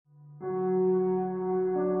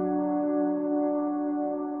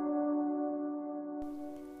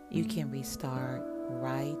You can restart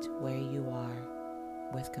right where you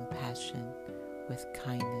are with compassion, with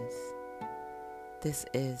kindness. This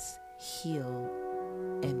is Heal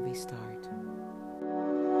and Restart.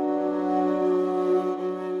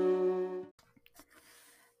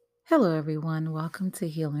 Hello, everyone. Welcome to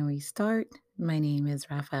Heal and Restart. My name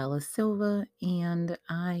is Rafaela Silva, and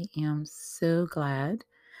I am so glad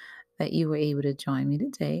that you were able to join me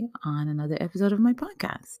today on another episode of my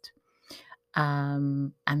podcast.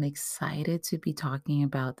 I'm excited to be talking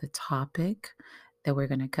about the topic that we're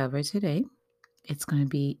going to cover today. It's going to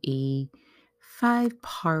be a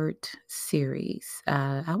 5-part series.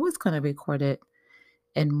 I was going to record it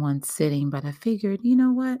in one sitting, but I figured, you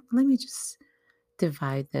know what? Let me just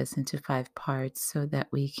divide this into 5 parts so that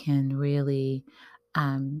we can really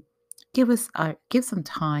um, give some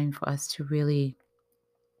time for us to really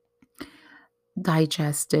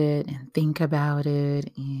digest it and think about it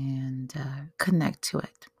and connect to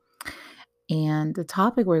it. And the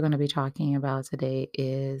topic we're going to be talking about today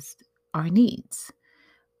is our needs.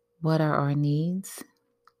 What are our needs?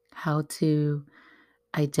 How to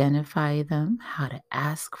identify them, how to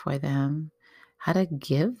ask for them, how to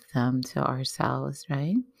give them to ourselves,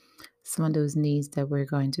 right? Some of those needs that we're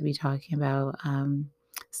going to be talking about,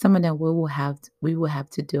 some of them we will have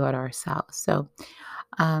to do it ourselves.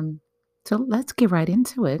 Um, so let's get right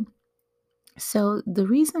into it. So the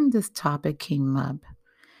reason this topic came up,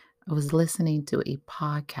 I was listening to a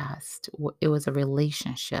podcast. It was a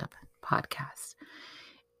relationship podcast,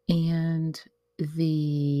 and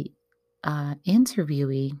the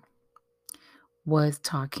interviewee was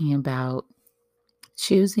talking about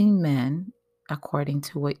choosing men according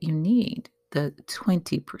to what you need, the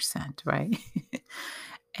 20%, right?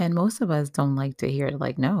 And most of us don't like to hear it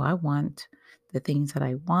like, no, I want the things that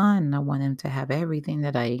I want, and I want them to have everything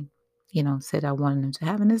that I said I wanted them to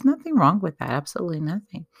have. And there's nothing wrong with that, absolutely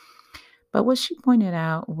nothing. But what she pointed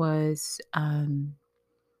out was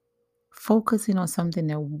focusing on something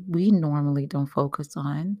that we normally don't focus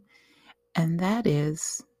on, and that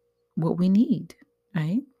is what we need,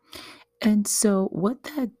 right? And so, what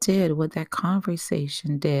that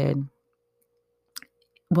conversation did,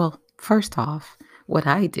 well, first off, what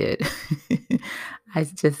I did, I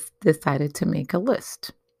just decided to make a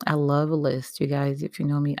list. I love a list. You guys, if you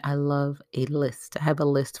know me, I love a list. I have a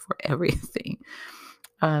list for everything.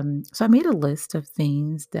 So I made a list of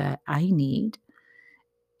things that I need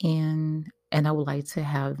and I would like to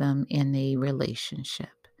have them in a relationship.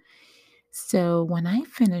 So when I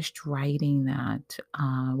finished writing that,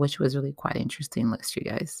 which was really quite interesting list, you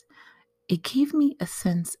guys, it gave me a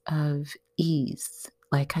sense of ease.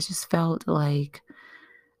 Like I just felt like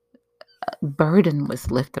a burden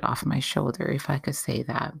was lifted off my shoulder, if I could say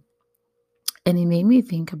that. And it made me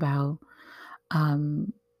think about,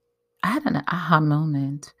 um, I had an aha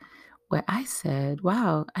moment where I said,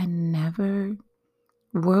 wow, I never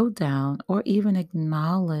wrote down or even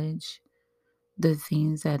acknowledge the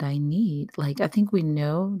things that I need. Like, I think we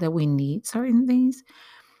know that we need certain things,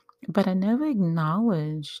 but I never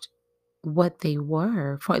acknowledged what they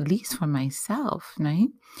were, for at least for myself, right?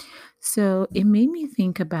 So it made me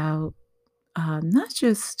think about not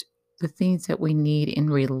just the things that we need in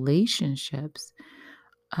relationships,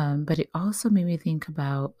 but it also made me think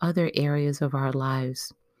about other areas of our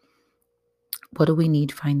lives. What do we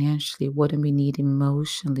need financially? What do we need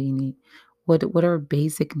emotionally? What are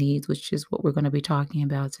basic needs, which is what we're going to be talking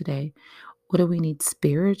about today? What do we need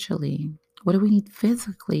spiritually? What do we need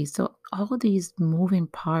physically? So all these moving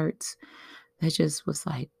parts that just was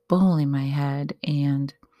like boom in my head.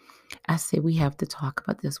 And I said, we have to talk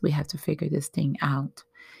about this. We have to figure this thing out.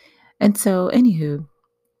 And so, anywho,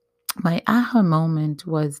 my aha moment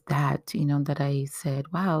was that, that I said,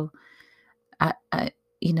 wow,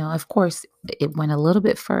 of course, it went a little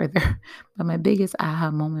bit further, but my biggest aha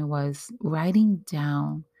moment was writing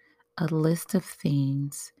down a list of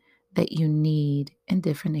things that you need in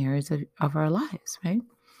different areas of our lives, right?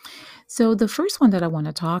 So, the first one that I want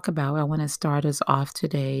to talk about, I want to start us off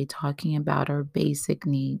today talking about our basic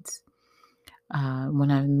needs. When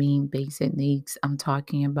I mean basic needs, I'm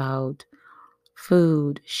talking about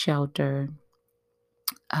food, shelter,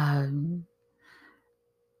 um,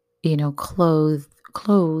 clothes,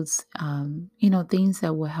 things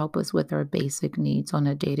that will help us with our basic needs on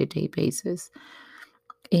a day-to-day basis.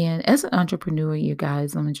 And as an entrepreneur, you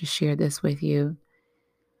guys, let me just share this with you.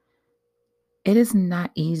 It is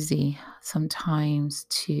not easy sometimes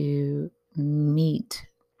to meet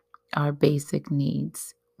our basic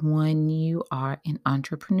needs when you are in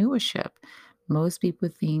entrepreneurship. Most people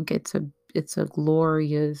think it's a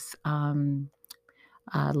glorious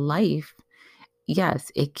life,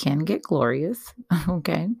 yes, it can get glorious,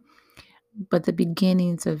 okay? But the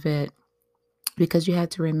beginnings of it, because you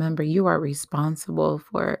had to remember you are responsible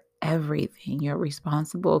for everything. You're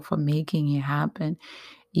responsible for making it happen.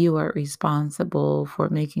 You are responsible for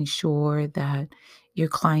making sure that your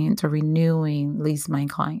clients are renewing, at least my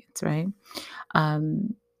clients, right?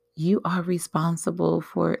 Um, you are responsible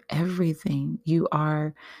for everything. You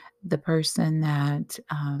are the person that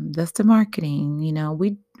does the marketing.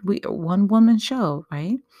 We are one woman show,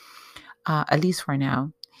 right? At least for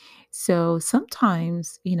now. So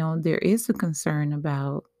sometimes, there is a concern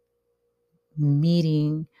about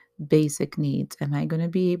meeting basic needs. Am I going to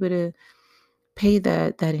be able to pay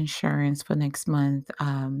that insurance for next month?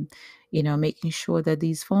 Making sure that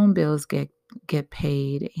these phone bills get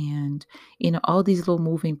paid, and all these little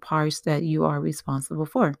moving parts that you are responsible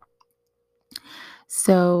for.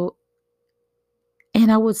 So, and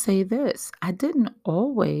I would say this: I didn't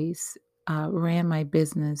always ran my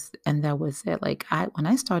business, and that was it. Like when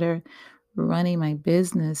I started running my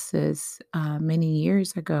businesses many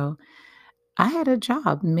years ago, I had a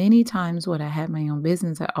job. Many times when I had my own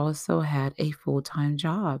business, I also had a full-time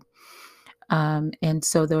job. And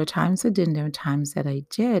so there were times I didn't, there were times that I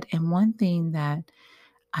did. And one thing that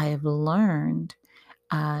I have learned,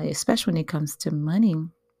 especially when it comes to money,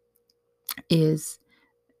 is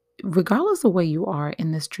regardless of where you are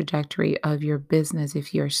in this trajectory of your business,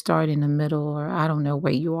 if you're starting in the middle or I don't know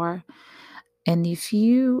where you are, and if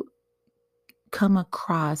you come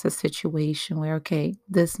across a situation where, okay,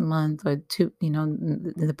 this month or two,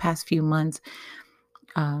 in the past few months,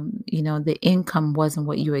 the income wasn't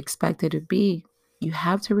what you expected it to be, you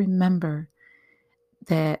have to remember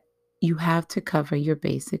that you have to cover your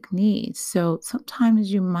basic needs. So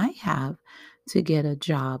sometimes you might have to get a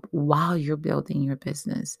job while you're building your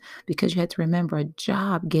business, because you have to remember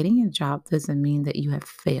getting a job doesn't mean that you have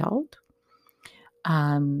failed.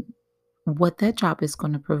 Um, what that job is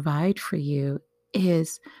going to provide for you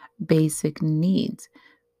is basic needs.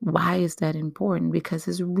 Why is that important? Because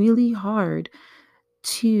it's really hard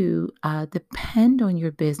to depend on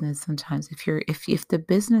your business sometimes. If the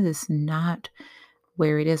business is not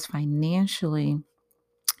where it is financially,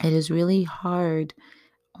 it is really hard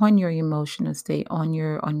on your emotional state, on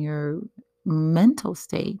your mental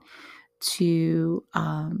state, to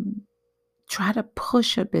try to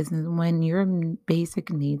push a business when your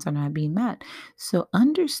basic needs are not being met. So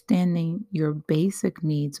understanding your basic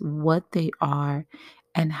needs, what they are,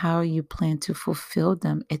 and how you plan to fulfill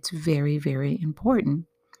them, it's very, very important.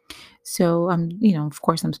 So of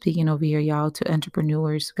course, I'm speaking over here, y'all, to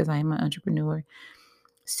entrepreneurs because I am an entrepreneur.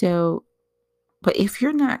 So, but if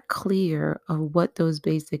you're not clear of what those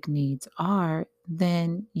basic needs are,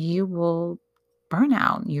 then you will burn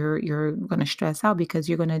out. You're going to stress out because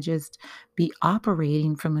you're going to just be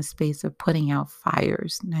operating from a space of putting out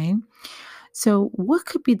fires, right? So, what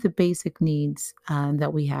could be the basic needs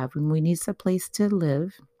that we have? We need a place to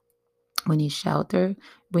live. We need shelter.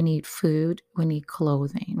 We need food. We need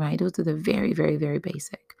clothing, right? Those are the very, very, very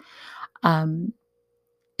basic. Um,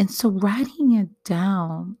 and so, writing it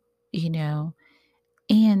down, you know,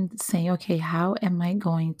 and saying, okay, how am I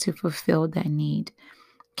going to fulfill that need?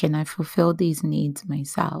 Can I fulfill these needs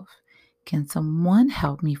myself? Can someone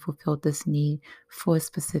help me fulfill this need for a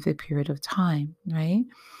specific period of time? Right.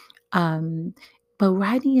 Um, but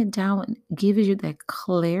writing it down gives you that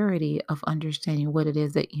clarity of understanding what it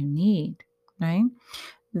is that you need. Right.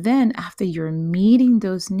 Then, after you're meeting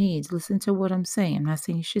those needs, listen to what I'm saying. I'm not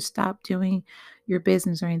saying you should stop doing your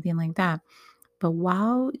business or anything like that. But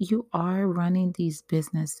while you are running these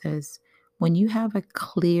businesses, when you have a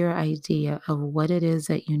clear idea of what it is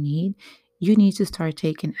that you need to start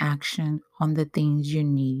taking action on the things you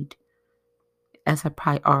need as a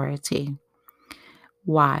priority.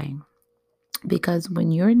 Why? Because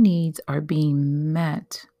when your needs are being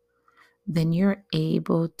met, then you're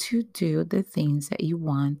able to do the things that you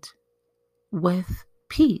want with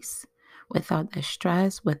peace, without the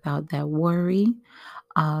stress, without that worry,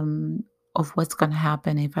 um, of what's going to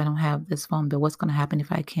happen if I don't have this phone bill, what's going to happen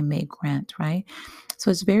if I can't make rent, right? So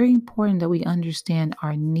it's very important that we understand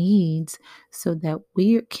our needs so that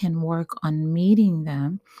we can work on meeting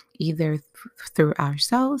them either through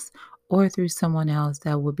ourselves or through someone else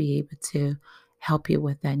that will be able to help you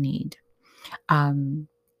with that need. Um,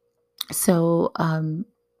 so,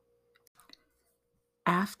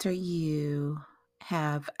 after you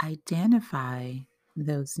have identified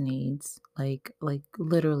those needs, like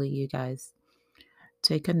literally, you guys,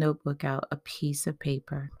 take a notebook out, a piece of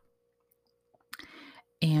paper,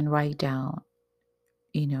 and write down,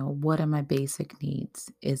 what are my basic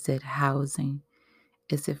needs? Is it housing?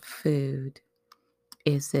 Is it food?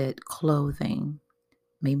 Is it clothing?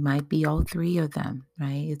 May might be all three of them,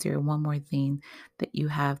 right? Is there one more thing that you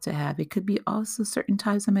have to have? It could be also certain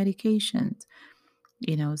types of medications.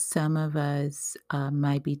 Some of us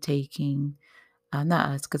might be taking, not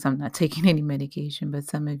us, because I'm not taking any medication, but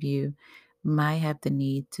some of you might have the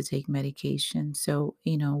need to take medication. So,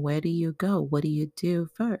 where do you go? What do you do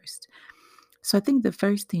first? So, I think the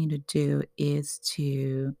first thing to do is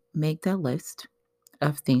to make that list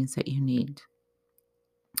of things that you need.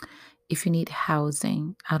 If you need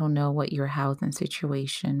housing, I don't know what your housing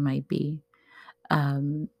situation might be.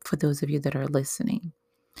 For those of you that are listening,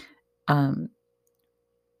 um,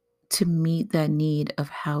 to meet that need of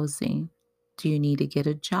housing, do you need to get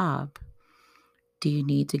a job? Do you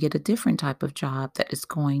need to get a different type of job that is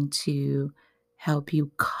going to help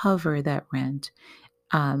you cover that rent?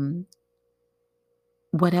 Um,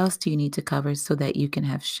 what else do you need to cover so that you can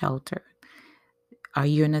have shelter? Are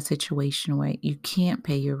you in a situation where you can't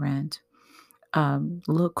pay your rent?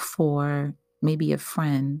 Look for maybe a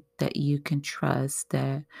friend that you can trust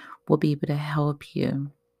that will be able to help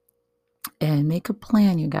you. And make a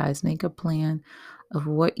plan, you guys. Make a plan of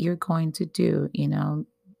what you're going to do.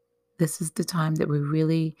 This is the time that we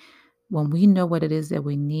really, when we know what it is that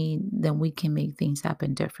we need, then we can make things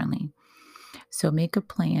happen differently. So make a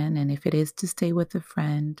plan. And if it is to stay with a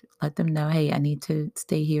friend, let them know, hey, I need to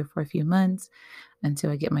stay here for a few months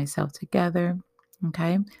until I get myself together.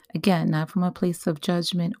 Okay. Again, not from a place of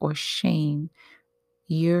judgment or shame.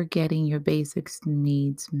 You're getting your basics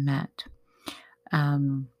needs met.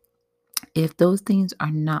 Um, if those things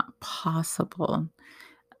are not possible,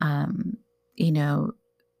 um, you know,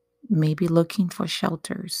 maybe looking for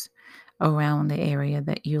shelters around the area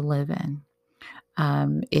that you live in.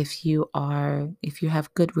 If you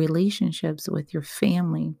have good relationships with your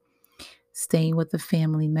family, staying with a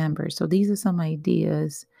family member. So these are some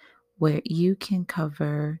ideas where you can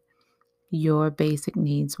cover your basic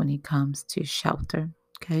needs when it comes to shelter.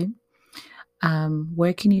 Okay.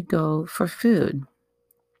 Where can you go for food?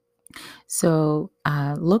 So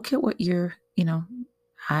look at what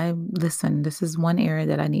I listen, this is one area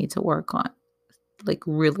that I need to work on, like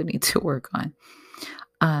really need to work on.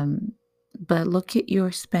 Um, but look at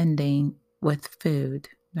your spending with food,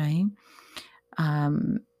 right?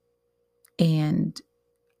 Um, and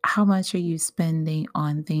how much are you spending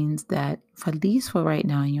on things that, for at least for right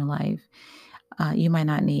now in your life, you might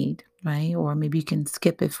not need, right? Or maybe you can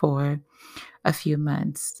skip it for a few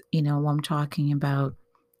months. I'm talking about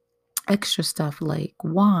extra stuff like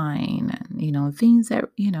wine and, things that,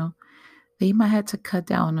 they might have to cut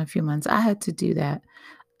down a few months. I had to do that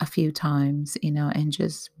a few times, and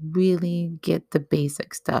just really get the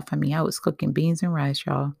basic stuff. I mean, I was cooking beans and rice,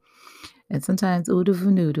 y'all. And sometimes oodles of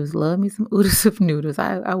noodles. Love me some oodles of noodles.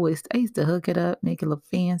 I used to hook it up, make it look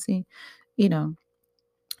fancy, you know.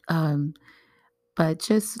 Um, but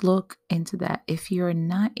just look into that. If you're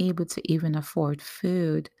not able to even afford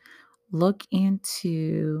food, look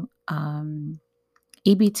into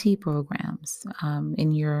EBT programs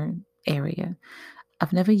in your area.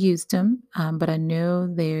 I've never used them, but I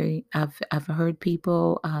know I've heard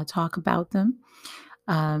people talk about them,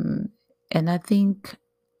 um, and I think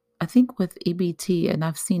with EBT, and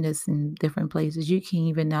I've seen this in different places. You can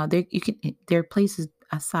even now there are places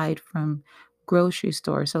aside from grocery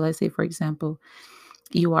stores. So let's say, for example,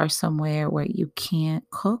 you are somewhere where you can't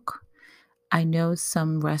cook. I know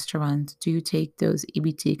some restaurants do take those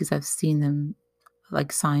EBT because I've seen them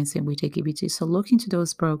like signs saying we take EBT. So look into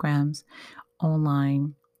those programs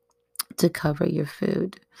online to cover your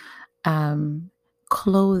food. Um,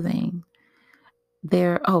 Clothing.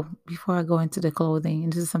 Before I go into the clothing,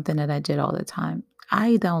 and this is something that I did all the time.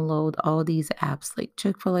 I download all these apps like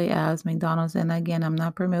Chick-fil-A apps, McDonald's, and again, I'm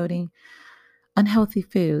not promoting unhealthy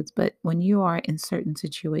foods, but when you are in certain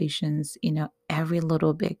situations, every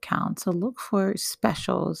little bit counts. So look for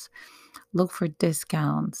specials, look for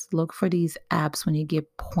discounts, look for these apps when you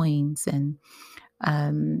get points and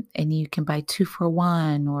you can buy 2 for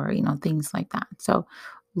 1 or, things like that. So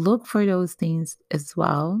look for those things as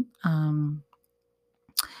well.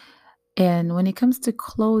 And when it comes to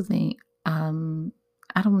clothing, um,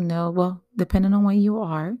 I don't know. Well, depending on where you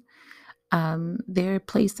are, there are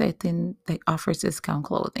places that offers discount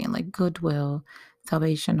clothing, like Goodwill,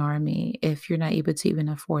 Salvation Army. If you're not able to even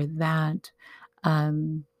afford that,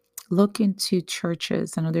 um, look into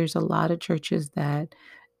churches. I know there's a lot of churches that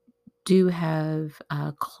do have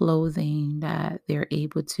clothing that they're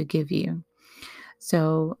able to give you.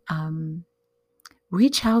 So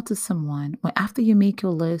reach out to someone. After you make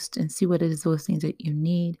your list and see what it is those things that you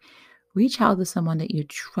need, reach out to someone that you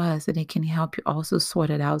trust and it can help you also sort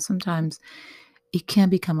it out. Sometimes it can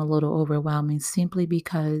become a little overwhelming simply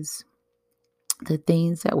because the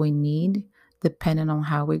things that we need depending on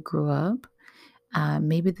how we grew up.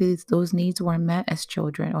 Maybe those needs weren't met as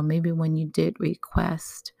children, or maybe when you did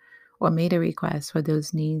request or made a request for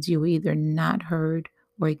those needs, you were either not heard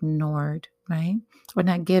or ignored, right? Or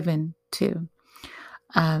not given to.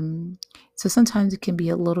 Um, so sometimes it can be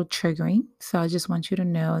a little triggering. So I just want you to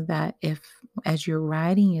know that if, as you're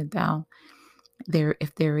writing it down,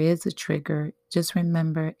 if there is a trigger, just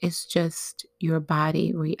remember it's just your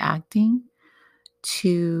body reacting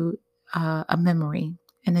to a memory,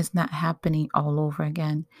 and it's not happening all over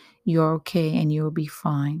again. You're okay and you'll be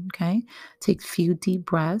fine. Okay. Take a few deep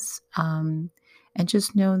breaths, and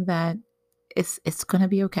just know that it's going to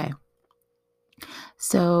be okay.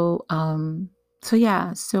 So,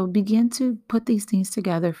 yeah, so begin to put these things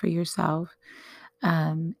together for yourself,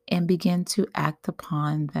 and begin to act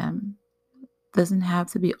upon them. Doesn't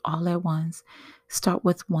have to be all at once. Start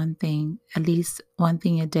with one thing, at least one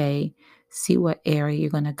thing a day. See what area you're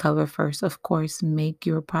going to cover first. Of course, make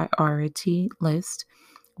your priority list.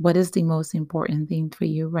 What is the most important thing for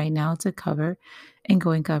you right now to cover, and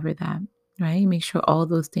go and cover that, right? Make sure all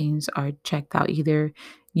those things are checked out. Either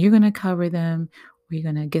you're going to cover them, or you're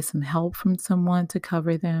going to get some help from someone to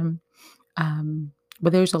cover them. Um,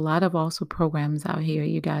 but there's a lot of also programs out here,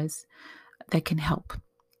 you guys, that can help.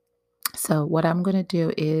 So what I'm going to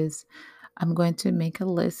do is I'm going to make a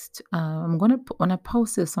list. I'm going to when I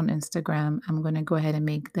post this on Instagram, I'm going to go ahead and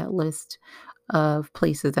make that list of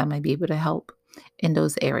places that might be able to help in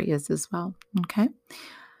those areas as well. Okay.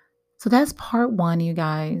 So that's part one, you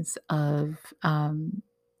guys, of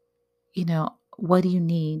you know, what do you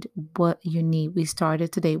need? What you need. We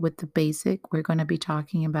started today with the basic. We're going to be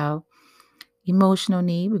talking about emotional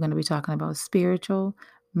need. We're going to be talking about spiritual,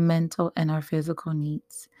 mental, and our physical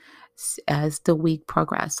needs as the week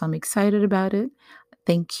progresses. So I'm excited about it.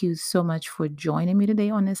 Thank you so much for joining me today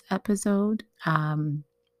on this episode.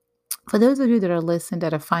 For those of you that are listening,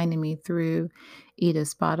 that are finding me through either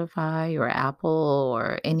Spotify or Apple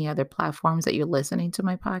or any other platforms that you're listening to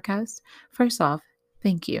my podcast, first off,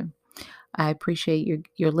 thank you. I appreciate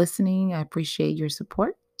your listening. I appreciate your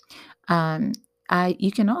support. Um,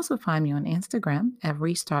 you can also find me on Instagram at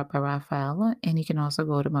Restart by Rafaela, and you can also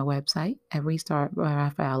go to my website at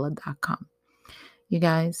restartbyrafaela.com. You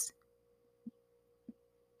guys,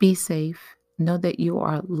 be safe. Know that you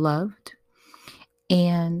are loved,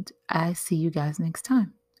 and I see you guys next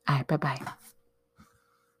time. All right, bye bye.